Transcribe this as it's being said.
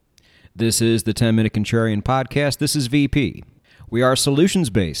This is the 10-Minute Contrarian Podcast. This is VP. We are a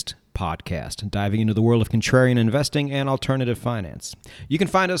solutions-based podcast diving into the world of contrarian investing and alternative finance. You can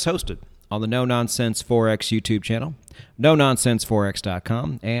find us hosted on the No Nonsense Forex YouTube channel,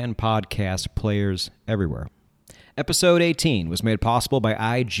 NoNonsenseForex.com, and podcast players everywhere. Episode 18 was made possible by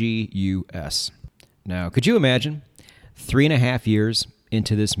IGUS. Now, could you imagine 3.5 years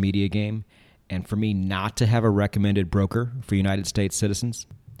into this media game and for me not to have a recommended broker for United States citizens?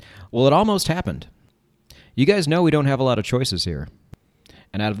 Well, it almost happened. You guys know we don't have a lot of choices here.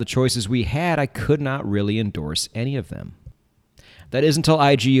 And out of the choices we had, I could not really endorse any of them. That is until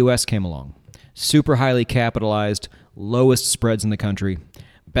IGUS came along. Super highly capitalized, lowest spreads in the country,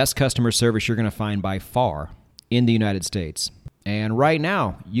 best customer service you're going to find by far in the United States. And right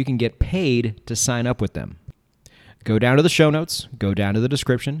now, you can get paid to sign up with them. Go down to the show notes, go down to the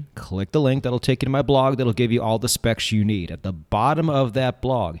description, click the link that'll take you to my blog that'll give you all the specs you need. At the bottom of that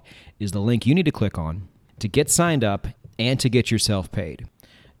blog is the link you need to click on to get signed up and to get yourself paid.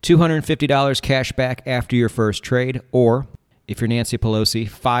 $250 cash back after your first trade, or if you're Nancy Pelosi,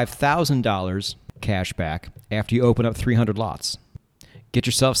 $5,000 cash back after you open up 300 lots. Get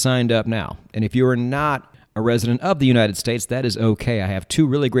yourself signed up now. And if you are not a resident of the United States, that is okay. I have 2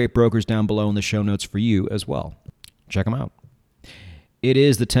 really great brokers down below in the show notes for you as well. Check them out. It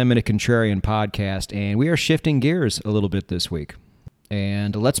is the 10-Minute Contrarian Podcast, and we are shifting gears a little bit this week.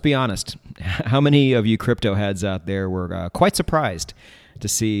 And let's be honest, how many of you crypto heads out there were quite surprised to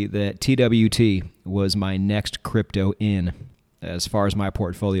see that TWT was my next crypto in as far as my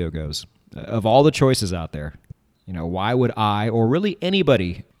portfolio goes? Of all the choices out there, why would I, or really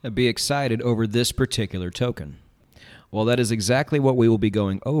anybody, be excited over this particular token? Well, that is exactly what we will be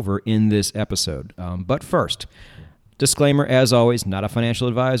going over in this episode. But first, disclaimer, as always, not a financial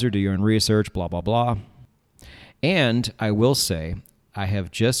advisor, do your own research, blah, blah, blah. And I will say, I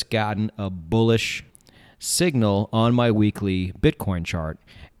have just gotten a bullish signal on my weekly Bitcoin chart,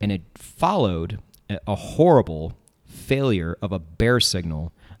 and it followed a horrible failure of a bear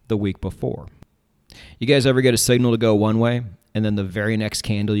signal the week before. You guys ever get a signal to go one way, and then the very next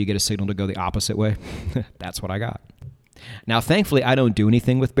candle you get a signal to go the opposite way? That's what I got. Now, thankfully, I don't do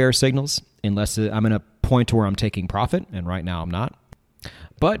anything with bear signals unless I'm in a point where I'm taking profit, and right now I'm not.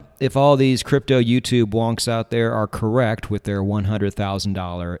 But if all these crypto YouTube wonks out there are correct with their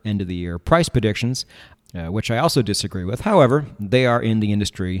 $100,000 end-of-the-year price predictions, which I also disagree with, however, they are in the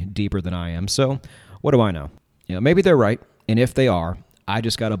industry deeper than I am, so what do I know? Maybe they're right, and if they are, I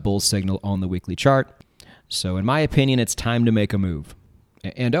just got a bull signal on the weekly chart, so in my opinion, it's time to make a move.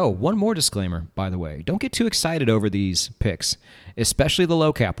 And one more disclaimer, by the way. Don't get too excited over these picks, especially the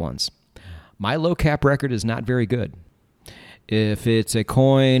low cap ones. My low cap record is not very good. If it's a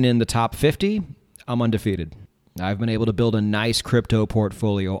coin in the top 50, I'm undefeated. I've been able to build a nice crypto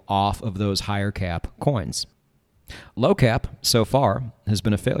portfolio off of those higher cap coins. Low cap, so far, has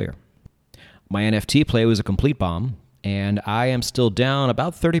been a failure. My NFT play was a complete bomb, and I am still down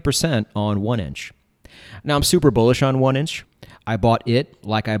about 30% on 1 inch. Now, I'm super bullish on 1 inch. I bought it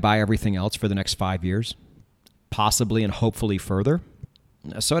like I buy everything else for the next 5 years, possibly and hopefully further.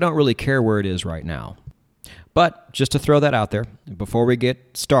 So I don't really care where it is right now. But just to throw that out there before we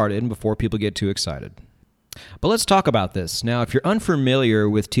get started and before people get too excited. But let's talk about this. Now, if you're unfamiliar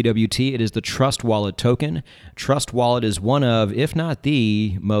with TWT, it is the Trust Wallet token. Trust Wallet is one of, if not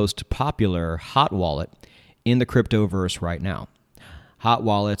the most popular hot wallet in the cryptoverse right now. Hot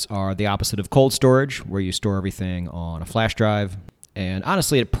wallets are the opposite of cold storage, where you store everything on a flash drive. And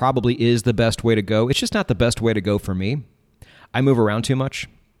honestly, it probably is the best way to go. It's just not the best way to go for me. I move around too much.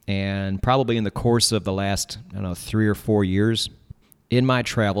 And probably in the course of the last, 3 or 4 years, in my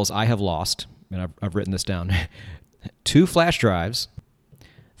travels, I have lost, and I've written this down, 2 flash drives,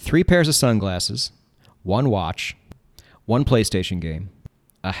 3 pairs of sunglasses, 1 watch, 1 PlayStation game,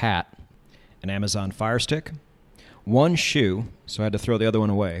 a hat, an Amazon Fire Stick, 1 shoe, so I had to throw the other one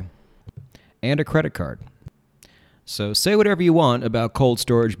away, and a credit card. So say whatever you want about cold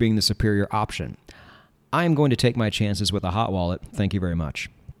storage being the superior option. I am going to take my chances with a hot wallet. Thank you very much.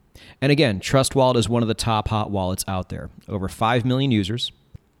 And again, Trust Wallet is one of the top hot wallets out there. Over 5 million users,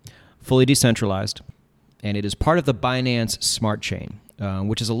 fully decentralized, and it is part of the Binance Smart Chain,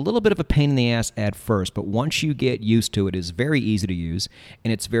 which is a little bit of a pain in the ass at first, but once you get used to it, it's very easy to use,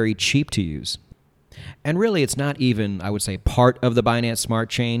 and it's very cheap to use. And really, it's not even, I would say, part of the Binance Smart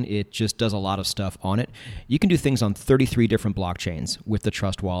Chain. It just does a lot of stuff on it. You can do things on 33 different blockchains with the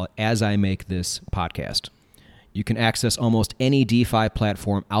Trust Wallet as I make this podcast. You can access almost any DeFi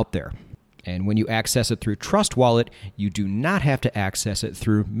platform out there. And when you access it through Trust Wallet, you do not have to access it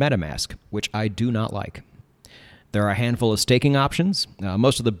through MetaMask, which I do not like. There are a handful of staking options.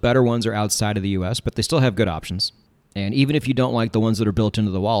 Most of the better ones are outside of the US, but they still have good options. And even if you don't like the ones that are built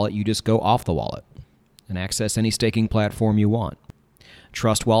into the wallet, you just go off the wallet and access any staking platform you want.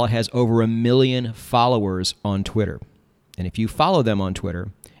 Trust Wallet has over 1 million followers on Twitter. And if you follow them on Twitter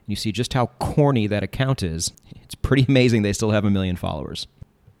and you see just how corny that account is, it's pretty amazing they still have 1 million followers.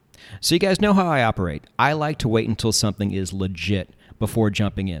 So you guys know how I operate. I like to wait until something is legit before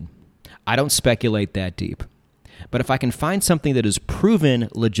jumping in. I don't speculate that deep. But if I can find something that has proven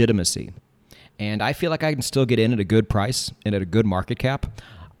legitimacy, and I feel like I can still get in at a good price and at a good market cap,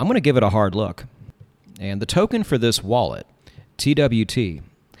 I'm going to give it a hard look. And the token for this wallet, TWT,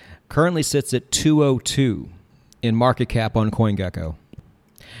 currently sits at 202 in market cap on CoinGecko.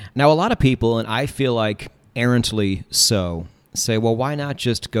 Now, a lot of people, and I feel like errantly so, say, well, why not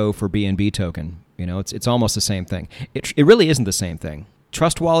just go for BNB token? You know, it's almost the same thing. It really isn't the same thing.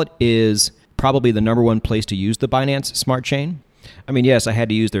 Trust Wallet is probably the number one place to use the Binance Smart Chain. I mean, yes, I had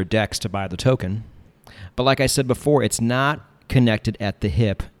to use their DEX to buy the token. But like I said before, it's not connected at the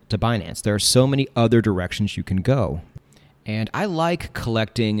hip to Binance. There are so many other directions you can go. And I like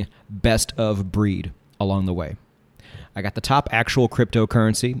collecting best of breed along the way. I got the top actual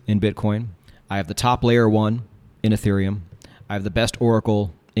cryptocurrency in Bitcoin. I have the top layer 1 in Ethereum. I have the best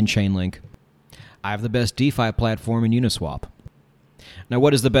Oracle in Chainlink. I have the best DeFi platform in Uniswap. Now,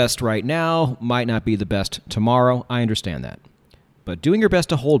 what is the best right now might not be the best tomorrow. I understand that. But doing your best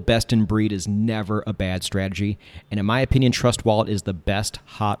to hold best in breed is never a bad strategy. And in my opinion, Trust Wallet is the best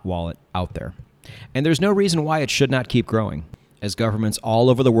hot wallet out there. And there's no reason why it should not keep growing, as governments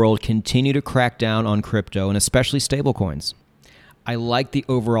all over the world continue to crack down on crypto and especially stablecoins. I like the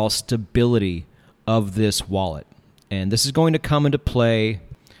overall stability of this wallet. And this is going to come into play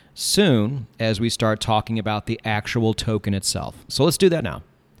soon as we start talking about the actual token itself. So let's do that now.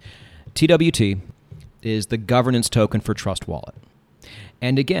 TWT is the governance token for Trust Wallet.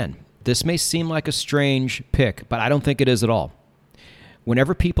 And again, this may seem like a strange pick, but I don't think it is at all.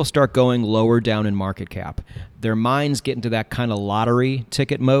 Whenever people start going lower down in market cap, their minds get into that kind of lottery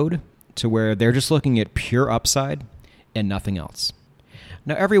ticket mode to where they're just looking at pure upside and nothing else.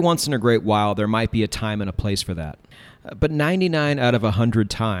 Now, every once in a great while, there might be a time and a place for that. But 99 out of 100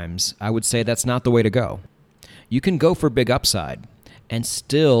 times, I would say that's not the way to go. You can go for big upside and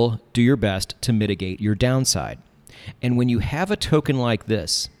still do your best to mitigate your downside. And when you have a token like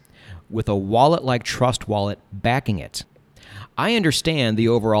this, with a wallet like Trust Wallet backing it, I understand the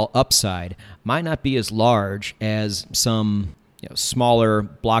overall upside might not be as large as some smaller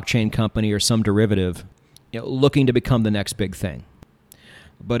blockchain company or some derivative looking to become the next big thing.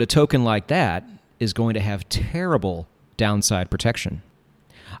 But a token like that is going to have terrible downside protection.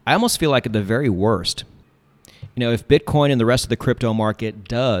 I almost feel like at the very worst, if Bitcoin and the rest of the crypto market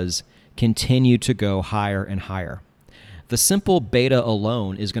does continue to go higher and higher, the simple beta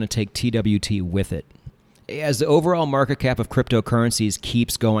alone is going to take TWT with it. As the overall market cap of cryptocurrencies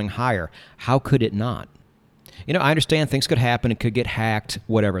keeps going higher, how could it not? I understand things could happen, it could get hacked,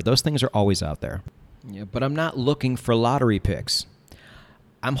 whatever. Those things are always out there. But I'm not looking for lottery picks.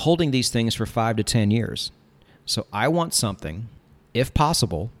 I'm holding these things for 5 to 10 years. So I want something, if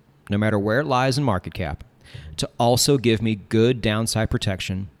possible, no matter where it lies in market cap, to also give me good downside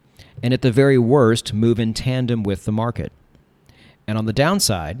protection and at the very worst, move in tandem with the market. And on the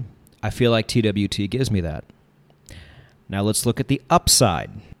downside, I feel like TWT gives me that. Now let's look at the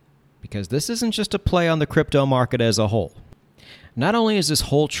upside, because this isn't just a play on the crypto market as a whole. Not only is this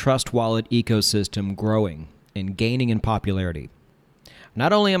whole Trust Wallet ecosystem growing and gaining in popularity,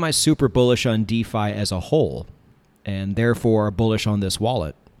 not only am I super bullish on DeFi as a whole, and therefore bullish on this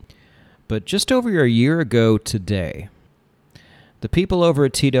wallet, but just over a year ago today, the people over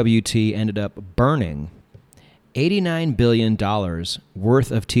at TWT ended up burning $89 billion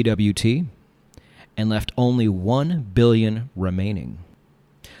worth of TWT and left only $1 billion remaining.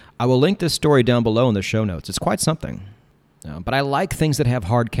 I will link this story down below in the show notes. It's quite something. But I like things that have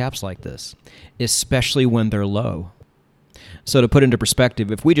hard caps like this, especially when they're low. So to put into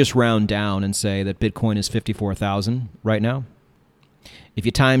perspective, if we just round down and say that Bitcoin is 54,000 right now, if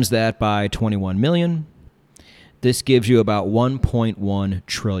you times that by 21 million, this gives you about 1.1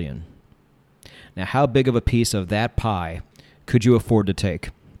 trillion. Now, how big of a piece of that pie could you afford to take?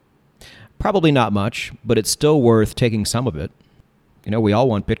 Probably not much, but it's still worth taking some of it. We all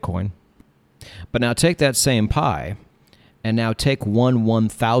want Bitcoin. But now take that same pie, and now take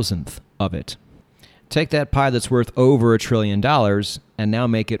 1/1000th of it. Take that pie that's worth over $1 trillion, and now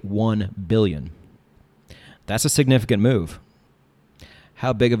make it 1 billion. That's a significant move.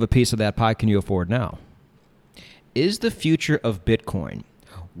 How big of a piece of that pie can you afford now? Is the future of Bitcoin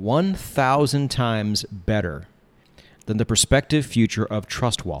 1,000 times better than the prospective future of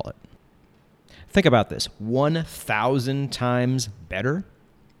Trust Wallet. Think about this, 1,000 times better?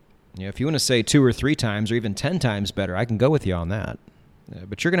 If you want to say 2 or 3 times or even 10 times better, I can go with you on that.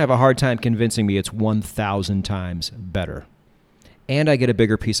 But you're going to have a hard time convincing me it's 1,000 times better. And I get a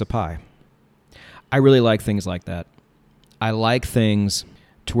bigger piece of pie. I really like things like that. I like things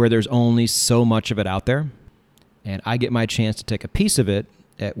to where there's only so much of it out there, and I get my chance to take a piece of it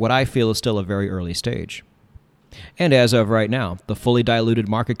at what I feel is still a very early stage. And as of right now, the fully diluted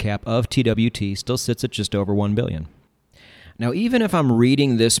market cap of TWT still sits at just over $1 billion. Now, even if I'm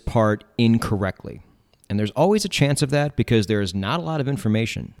reading this part incorrectly, and there's always a chance of that because there is not a lot of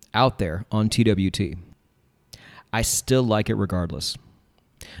information out there on TWT, I still like it regardless.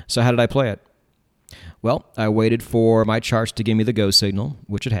 So how did I play it? Well, I waited for my charts to give me the go signal,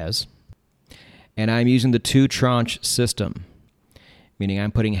 which it has, and I'm using the 2-tranche system, meaning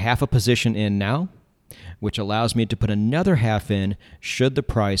I'm putting half a position in now, which allows me to put another half in should the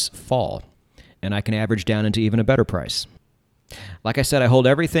price fall, and I can average down into even a better price. Like I said, I hold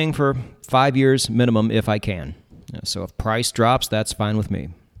everything for 5 years minimum if I can. So if price drops, that's fine with me.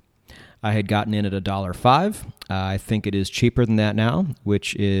 I had gotten in at $1.05. I think it is cheaper than that now,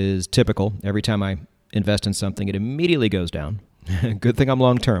 which is typical. Every time I invest in something, it immediately goes down. Good thing I'm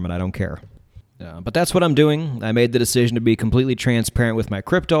long-term and I don't care. But that's what I'm doing. I made the decision to be completely transparent with my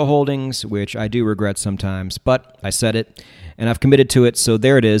crypto holdings, which I do regret sometimes, but I said it, and I've committed to it, so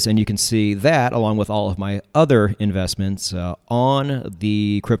there it is, and you can see that, along with all of my other investments, on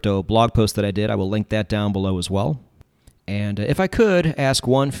the crypto blog post that I did. I will link that down below as well. And if I could ask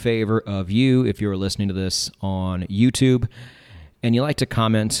one favor of you, if you're listening to this on YouTube, and you like to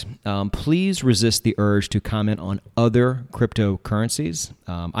comment, please resist the urge to comment on other cryptocurrencies.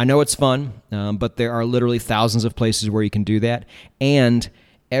 I know it's fun, but there are literally thousands of places where you can do that. And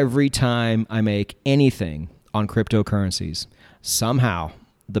every time I make anything on cryptocurrencies, somehow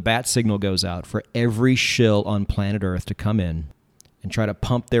the bat signal goes out for every shill on planet Earth to come in and try to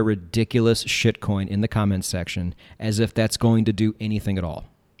pump their ridiculous shitcoin in the comments section as if that's going to do anything at all.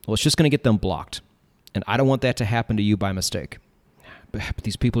 Well, it's just going to get them blocked. And I don't want that to happen to you by mistake. But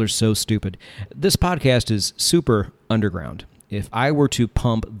these people are so stupid. This podcast is super underground. If I were to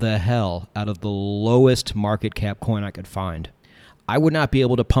pump the hell out of the lowest market cap coin I could find, I would not be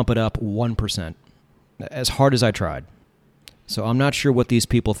able to pump it up 1%, as hard as I tried. So I'm not sure what these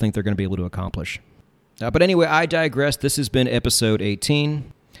people think they're going to be able to accomplish. But anyway, I digress. This has been episode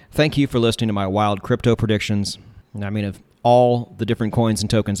 18. Thank you for listening to my wild crypto predictions. I mean, of all the different coins and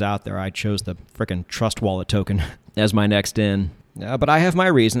tokens out there, I chose the frickin' Trust Wallet token as my next in. But I have my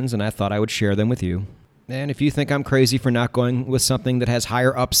reasons, and I thought I would share them with you. And if you think I'm crazy for not going with something that has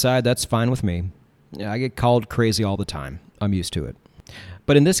higher upside, that's fine with me. I get called crazy all the time. I'm used to it.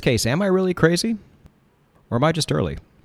 But in this case, am I really crazy? Or am I just early?